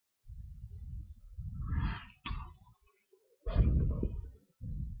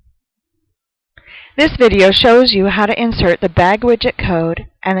This video shows you how to insert the bag widget code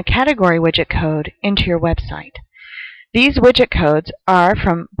and the category widget code into your website. These widget codes are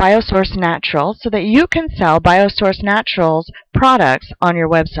from Biosource Naturals so that you can sell Biosource Naturals products on your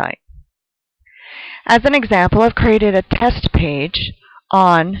website. As an example, I've created a test page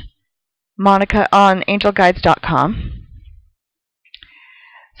on angelguides.com.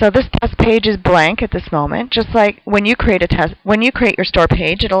 So this test page is blank at this moment, just like when you create your store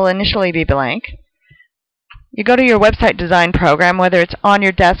page, it'll initially be blank. You go to your website design program, whether it's on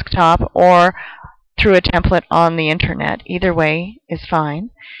your desktop or through a template on the internet. Either way is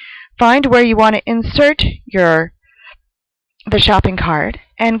fine. Find where you want to insert the shopping cart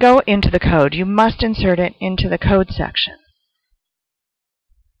and go into the code. You must insert it into the code section.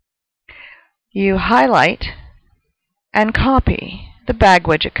 You highlight and copy the bag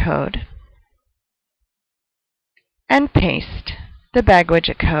widget code and paste the bag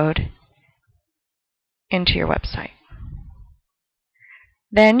widget code into your website.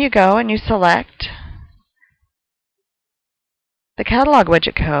 Then you go and you select the catalog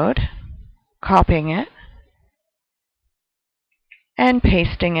widget code, copying it and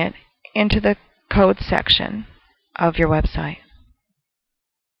pasting it into the code section of your website.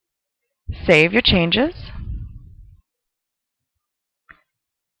 Save your changes.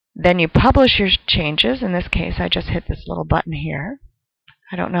 Then you publish your changes. In this case, I just hit this little button here.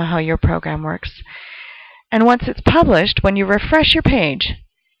 I don't know how your program works. And once it's published, when you refresh your page,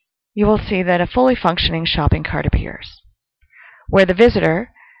 you will see that a fully functioning shopping cart appears, where the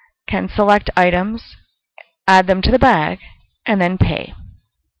visitor can select items, add them to the bag, and then pay.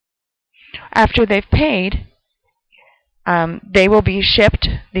 After they've paid, they will be shipped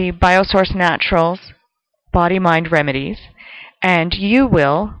the Biosource Naturals Body Mind Remedies, and you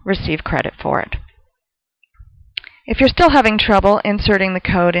will receive credit for it. If you're still having trouble inserting the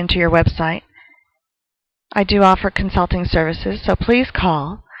code into your website, I do offer consulting services, so please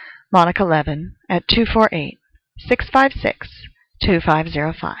call Monica Levin at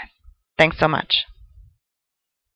 248-656-2505. Thanks so much.